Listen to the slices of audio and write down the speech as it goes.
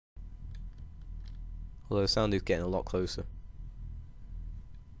Although the sound is getting a lot closer.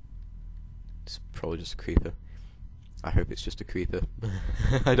 It's probably just a creeper. I hope it's just a creeper.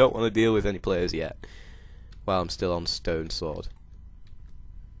 I don't want to deal with any players yet. While I'm still on stone sword.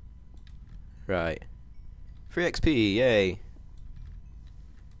 Right. Free XP, yay!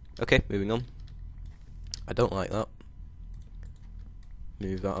 Okay, moving on. I don't like that.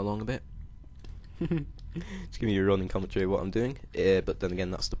 Move that along a bit. Just give me a running commentary of what I'm doing. But then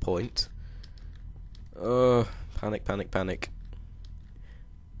again, that's the point. Panic, panic, panic.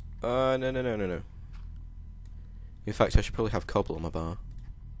 No, no, no, no, no. In fact, I should probably have cobble on my bar.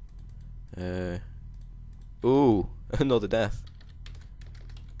 Ooh, another death.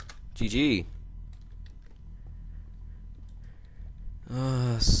 GG.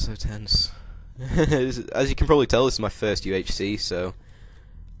 So tense. As you can probably tell, this is my first UHC, so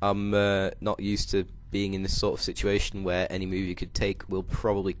I'm not used to being in this sort of situation where any move you could take will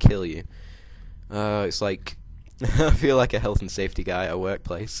probably kill you. It's like I feel like a health and safety guy at a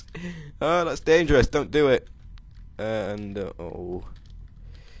workplace. Oh, that's dangerous! Don't do it. Oh,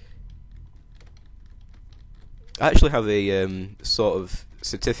 I actually have a sort of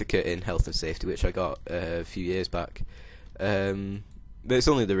certificate in health and safety, which I got a few years back. But it's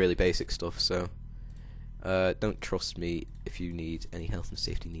only the really basic stuff, so don't trust me if you need any health and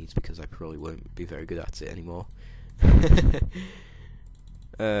safety needs, because I probably won't be very good at it anymore.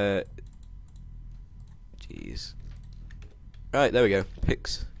 Jeez. Right, there we go. Pick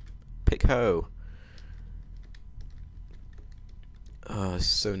hoe. Oh, this is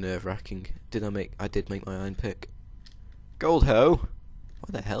so nerve-wracking. I did make my iron pick. Gold hoe? Why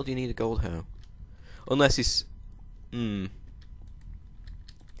the hell do you need a gold hoe? Unless it's... I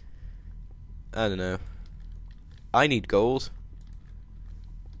don't know. I need gold.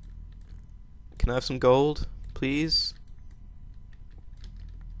 Can I have some gold, please?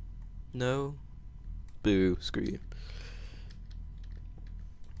 No? Boo, screw you.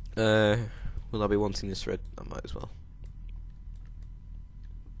 Will I be wanting this red? I might as well.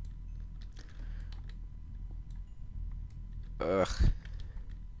 Ugh.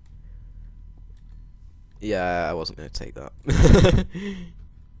 Yeah, I wasn't going to take that.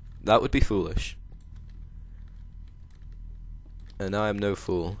 That would be foolish. And I am no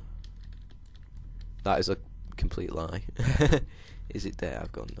fool. That is a complete lie. Is it there?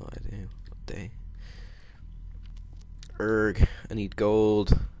 I've got no idea. What day? Erg. I need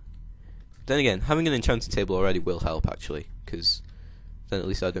gold. Then again, having an enchanted table already will help, actually, because then at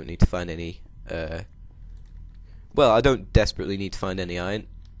least I don't need to find any... well, I don't desperately need to find any iron.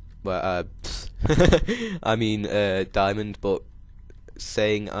 Well, I mean diamond, but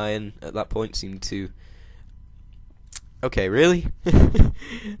saying iron at that point seemed to... Okay, really?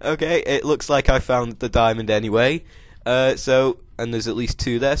 Okay, it looks like I found the diamond anyway. And there's at least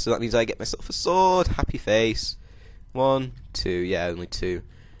 2 there, so that means I get myself a sword. Happy face. 1, 2, yeah, only 2.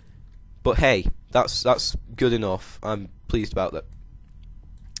 But hey, that's good enough. I'm pleased about that.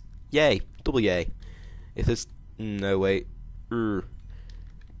 Yay, double yay. If there's... no, wait.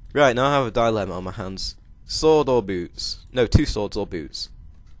 Right, now I have a dilemma on my hands. Sword or boots? No, 2 swords or boots.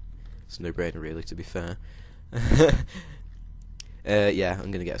 It's a no-brainer, really, to be fair. Yeah,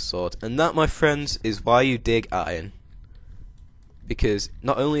 I'm gonna get a sword. And that, my friends, is why you dig iron. Because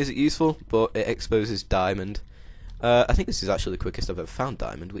not only is it useful, but it exposes diamond. I think this is actually the quickest I've ever found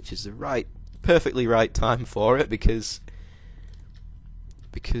diamond, which is the perfectly right time for it, because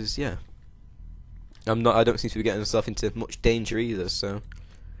yeah. I don't seem to be getting myself into much danger either, so...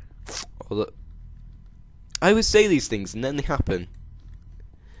 I always say these things, and then they happen.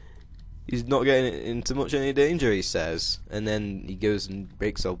 He's not getting into much any danger, he says. And then he goes and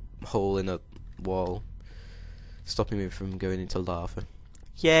breaks a hole in a wall, stopping me from going into lava.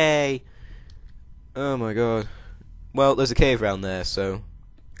 Yay! Oh my god. Well, there's a cave around there, so...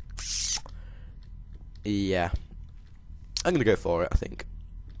 yeah. I'm gonna go for it, I think.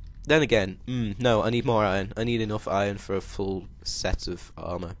 Then again, no, I need more iron. I need enough iron for a full set of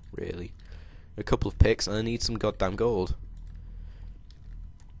armor, really. A couple of picks, and I need some goddamn gold.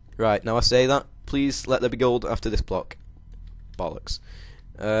 Right, now I say that, please let there be gold after this block. Bollocks.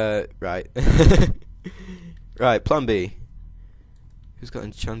 Right. Right, plan B. Who's got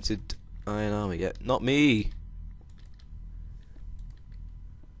enchanted iron armor yet? Not me!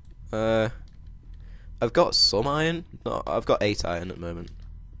 I've got some iron. No, I've got 8 iron at the moment.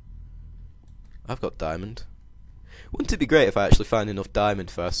 I've got diamond. Wouldn't it be great if I actually find enough diamond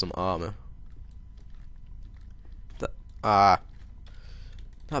for some armor? That'd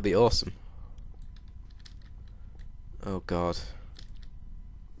be awesome. Oh god.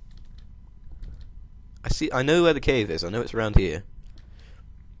 I know where the cave is. I know it's around here.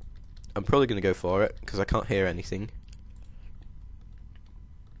 I'm probably going to go for it, because I can't hear anything.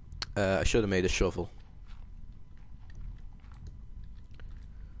 I should have made a shovel.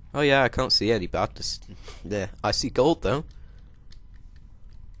 Oh yeah, I can't see any badness there. I see gold though.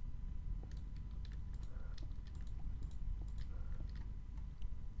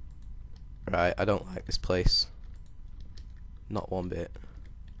 Right, I don't like this place. Not one bit.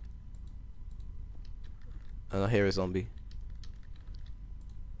 And I hear a zombie.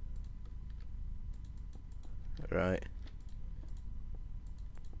 Right.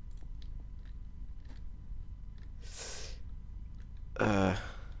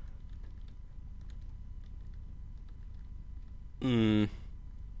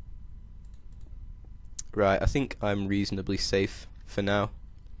 Right, I think I'm reasonably safe for now.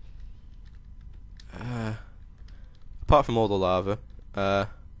 Apart from all the lava.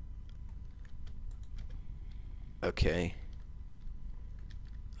 Okay.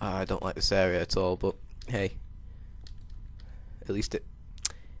 I don't like this area at all, but hey. At least it...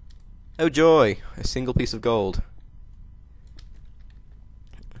 Oh joy! A single piece of gold.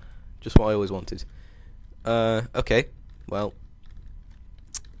 Just what I always wanted. Okay. Well.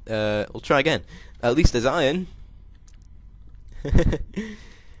 We'll try again. At least there's iron.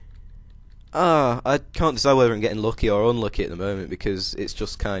 I can't decide whether I'm getting lucky or unlucky at the moment, because it's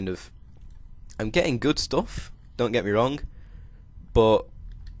just kind of... I'm getting good stuff, don't get me wrong, but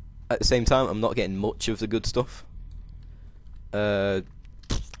at the same time I'm not getting much of the good stuff. I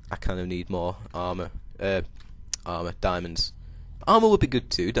kind of need more armor. Diamonds. Armor would be good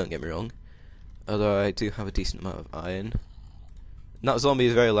too, don't get me wrong. Although I do have a decent amount of iron. And that zombie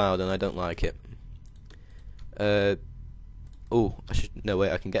is very loud and I don't like it. Oh, I should... No,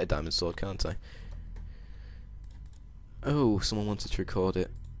 wait, I can get a diamond sword, can't I? Oh, someone wanted to record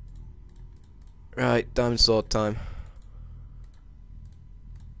it. Right, diamond sword time.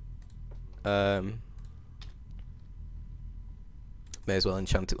 May as well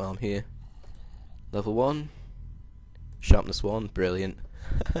enchant it while I'm here. Level 1. Sharpness 1, brilliant.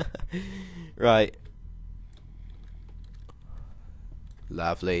 Right.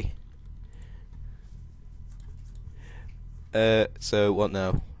 Lovely. So what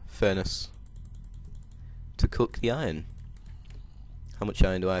now? Furnace. To cook the iron. How much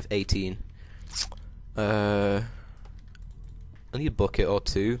iron do I have? 18. I need a bucket or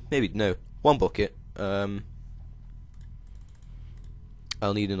two. Maybe, no. One bucket. I'll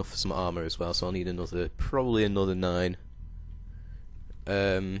need enough for some armor as well, so I'll need another, probably another 9.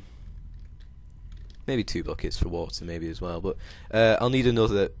 Maybe 2 buckets for water, maybe as well, but I'll need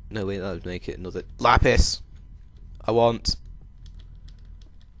another... No, wait, that would make it another... Lapis! I want...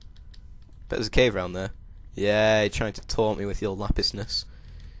 Bet there's a cave around there. Yeah, you're trying to taunt me with your lapisness.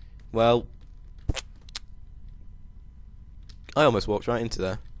 Well... I almost walked right into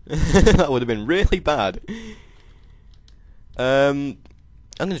there. That would have been really bad. I'm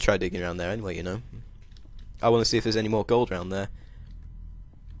going to try digging around there anyway, you know. I want to see if there's any more gold around there.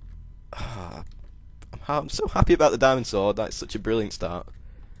 I'm so happy about the diamond sword. That's such a brilliant start.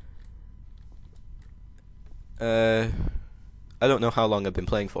 I don't know how long I've been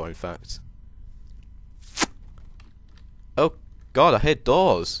playing for, in fact. Oh God, I heard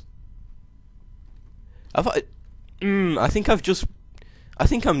doors. I think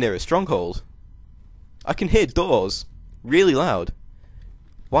I'm near a stronghold. I can hear doors really loud.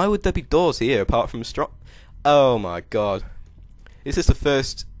 Why would there be doors here apart from Oh my God. Is this the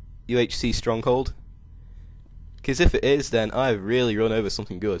first UHC stronghold? Because if it is, then I've really run over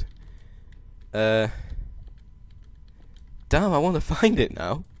something good. Damn, I want to find it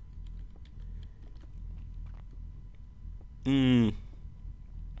now.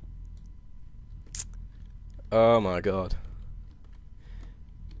 Oh my God.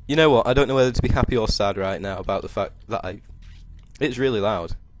 You know what? I don't know whether to be happy or sad right now about the fact that it's really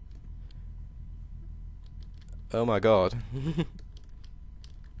loud. Oh my God.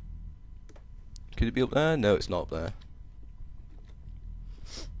 Could it be up there? No, it's not up there.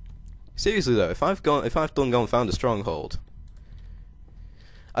 Seriously though, if I've gone and found a stronghold,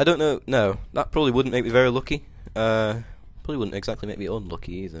 I don't know. No, that probably wouldn't make me very lucky. Probably wouldn't exactly make me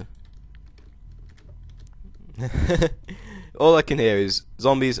unlucky either. All I can hear is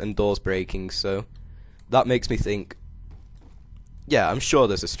zombies and doors breaking, so that makes me think, yeah, I'm sure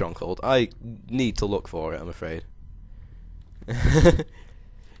there's a stronghold. I need to look for it, I'm afraid.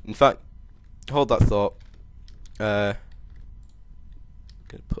 In fact, hold that thought. Gonna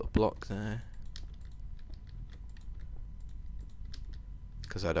put a block there.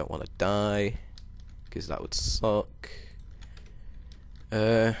 Because I don't want to die. Because that would suck.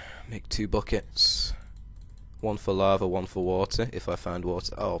 Make 2 buckets. One for lava, one for water, if I find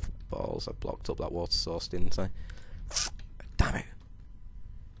water. Oh, balls, I blocked up that water source, didn't I? Damn it.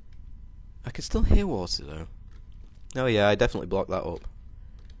 I can still hear water, though. Oh yeah, I definitely blocked that up.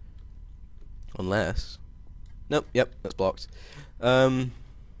 Unless... Nope, yep, that's blocked. So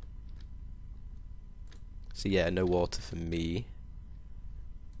yeah, no water for me.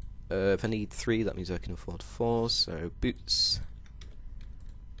 If I need 3, that means I can afford 4, so boots.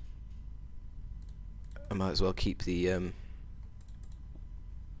 I might as well keep the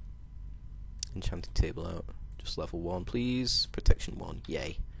enchanting table out. Just level 1, please. Protection 1,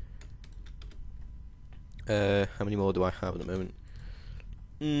 yay. How many more do I have at the moment?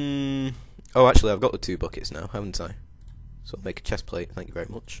 Oh, actually, I've got the 2 buckets now, haven't I? So I'll make a chest plate, thank you very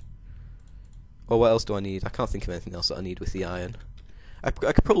much. Well, what else do I need? I can't think of anything else that I need with the iron. I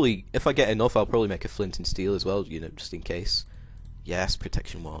could probably, if I get enough, I'll probably make a flint and steel as well, you know, just in case. Yes,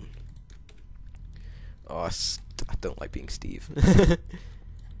 protection 1. Oh, I don't like being Steve.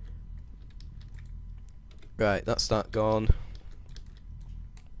 Right, that's that gone.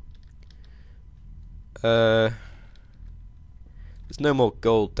 There's no more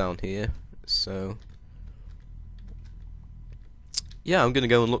gold down here, so... Yeah, I'm gonna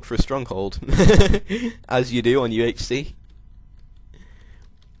go and look for a stronghold. As you do on UHC.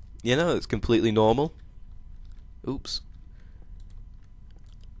 You know, it's completely normal. Oops.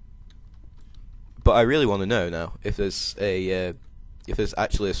 But I really want to know now if there's a if there's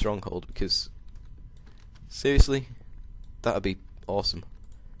actually a stronghold, because seriously, that would be awesome.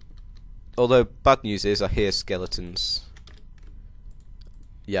 Although bad news is I hear skeletons.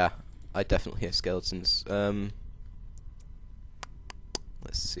 Yeah, I definitely hear skeletons.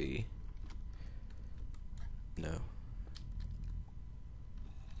 Let's see. No.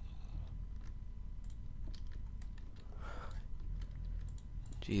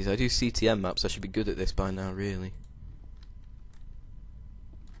 Jeez, I do CTM maps. I should be good at this by now, really.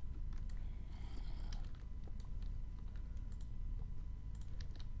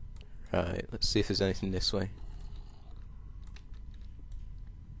 Right, let's see if there's anything this way.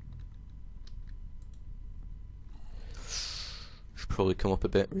 Should probably come up a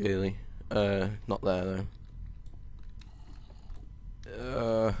bit, really. Not there,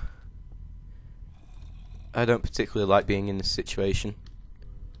 though. I don't particularly like being in this situation.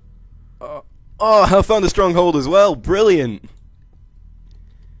 Oh, I found a stronghold as well! Brilliant!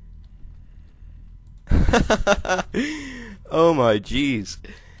 Oh my jeez.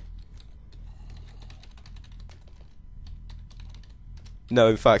 No,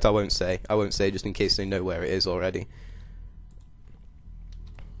 in fact, I won't say. I won't say just in case they know where it is already.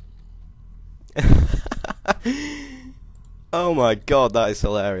 Oh my god, that is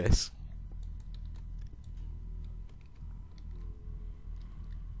hilarious.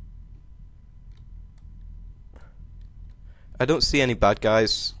 I don't see any bad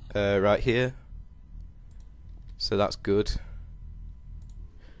guys right here, so that's good.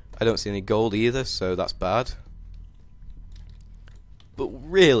 I don't see any gold either, so that's bad. But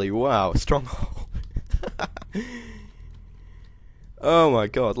really, wow, stronghold. Oh my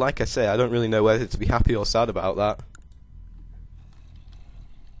god, like I say, I don't really know whether to be happy or sad about that.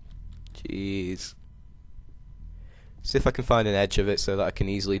 Jeez. See if I can find an edge of it so that I can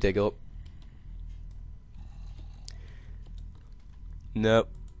easily dig up. Nope.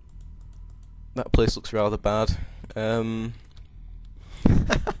 That place looks rather bad. How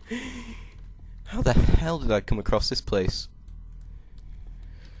the hell did I come across this place?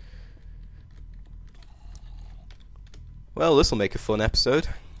 Well, this'll make a fun episode.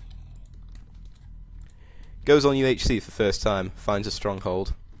 Goes on UHC for first time, finds a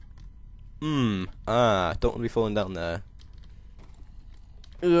stronghold. Don't want to be falling down there.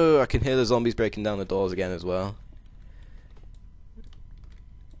 Ugh, I can hear the zombies breaking down the doors again as well.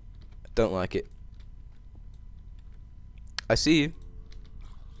 Don't like it. I see you.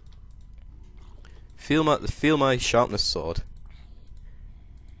 Feel my sharpness sword.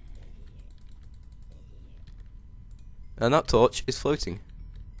 And that torch is floating.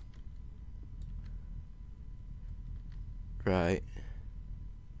 Right.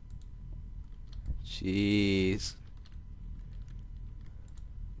 Jeez.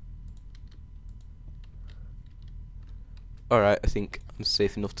 Alright, I think I'm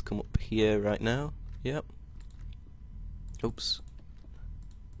safe enough to come up here right now. Yep. Oops.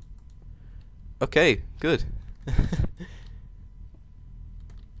 Okay, good.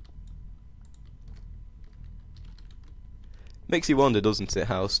 Makes you wonder, doesn't it,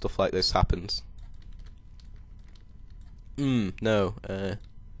 how stuff like this happens? No.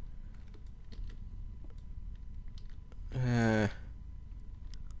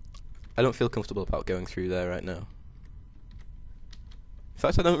 I I don't feel comfortable about going through there right now. In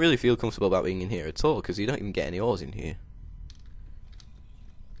fact, I don't really feel comfortable about being in here at all, because you don't even get any ores in here.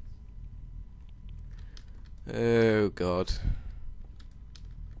 Oh god.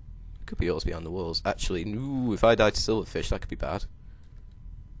 Could be ores behind the walls. Actually, ooh, if I died to silverfish, that could be bad.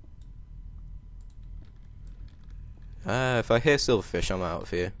 If I hear silverfish, I'm out of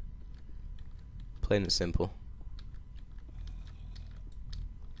here. Plain and simple.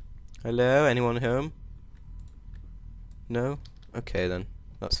 Hello, anyone home? No? Okay then,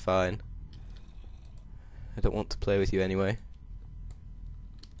 that's fine. I don't want to play with you anyway.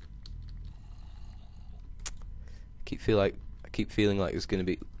 I keep feeling like there's gonna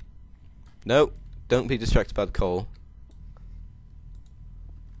be... No! Don't be distracted by the coal.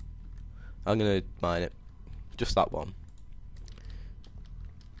 I'm gonna mine it. Just that one.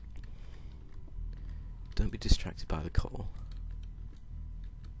 Don't be distracted by the coal.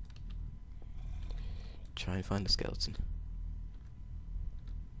 Try and find the skeleton.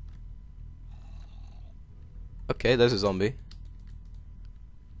 Okay, there's a zombie.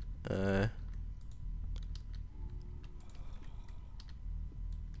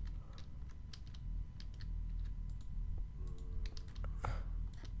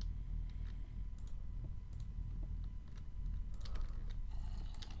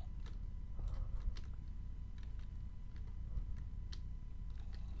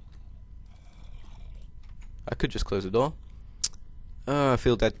 I could just close the door. Oh, I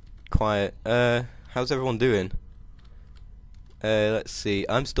feel dead quiet. How's everyone doing? Let's see.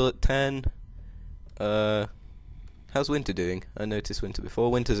 I'm still at 10. How's Winter doing? I noticed Winter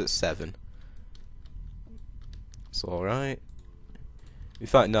before. Winter's at 7. It's alright. In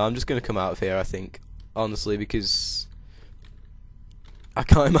fact, no, I'm just going to come out of here, I think. Honestly, because I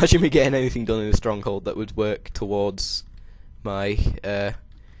can't imagine me getting anything done in a stronghold that would work towards my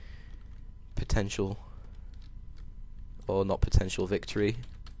potential, or not potential, victory,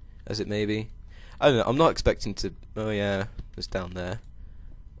 as it may be. I don't know, I'm not expecting to... Oh yeah, it's down there.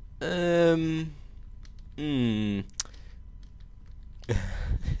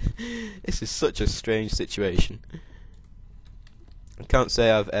 This is such a strange situation. I can't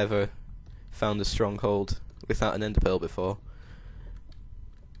say I've ever found a stronghold without an ender pearl before.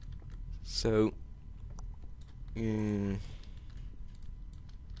 So...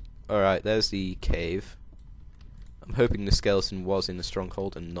 Alright, there's the cave. I'm hoping the skeleton was in the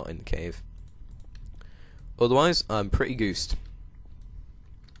stronghold and not in the cave. Otherwise, I'm pretty goosed.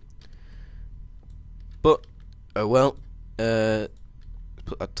 But, oh well.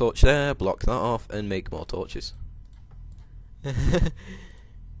 Put that torch there, block that off, and make more torches.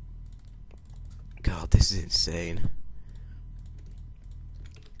 God, this is insane.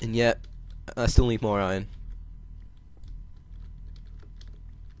 And yet, I still need more iron.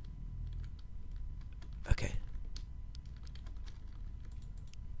 Okay.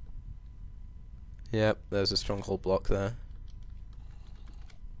 Yep, there's a stronghold block there.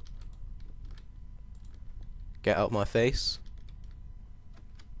 Get out my face.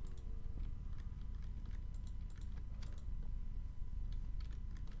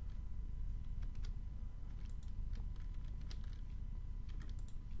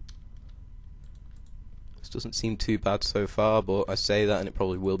 This doesn't seem too bad so far, but I say that and it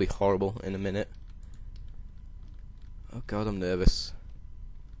probably will be horrible in a minute. Oh god, I'm nervous.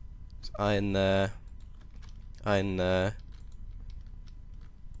 There's iron there. Iron there.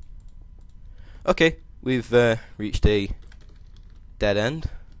 Okay, we've reached a dead end,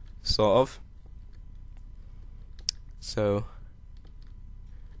 sort of. So,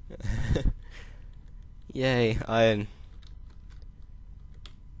 yay, iron.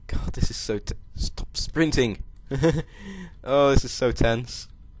 God, this is so stop sprinting. Oh, this is so tense.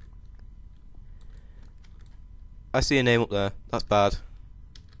 I see a name up there. That's bad.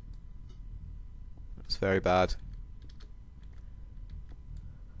 That's very bad.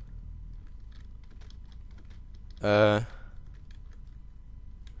 I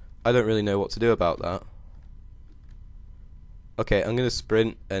don't really know what to do about that. Okay, I'm gonna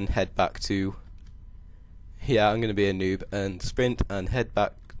sprint and head back to... Yeah, I'm gonna be a noob and sprint and head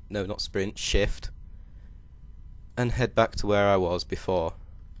back... No, not sprint, shift. And head back to where I was before.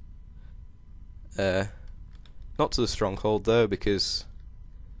 Not to the stronghold though, because...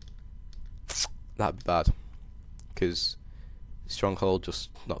 That'd be bad. Because stronghold, just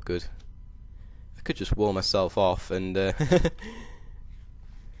not good. I could just wall myself off and...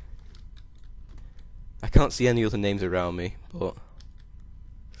 I can't see any other names around me, but...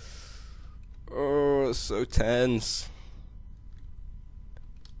 Oh, it's so tense.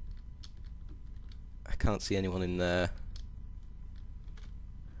 I can't see anyone in there.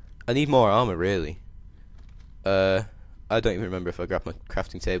 I need more armor, really. I don't even remember if I grabbed my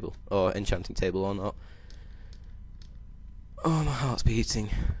crafting table or enchanting table or not. Oh, my heart's beating.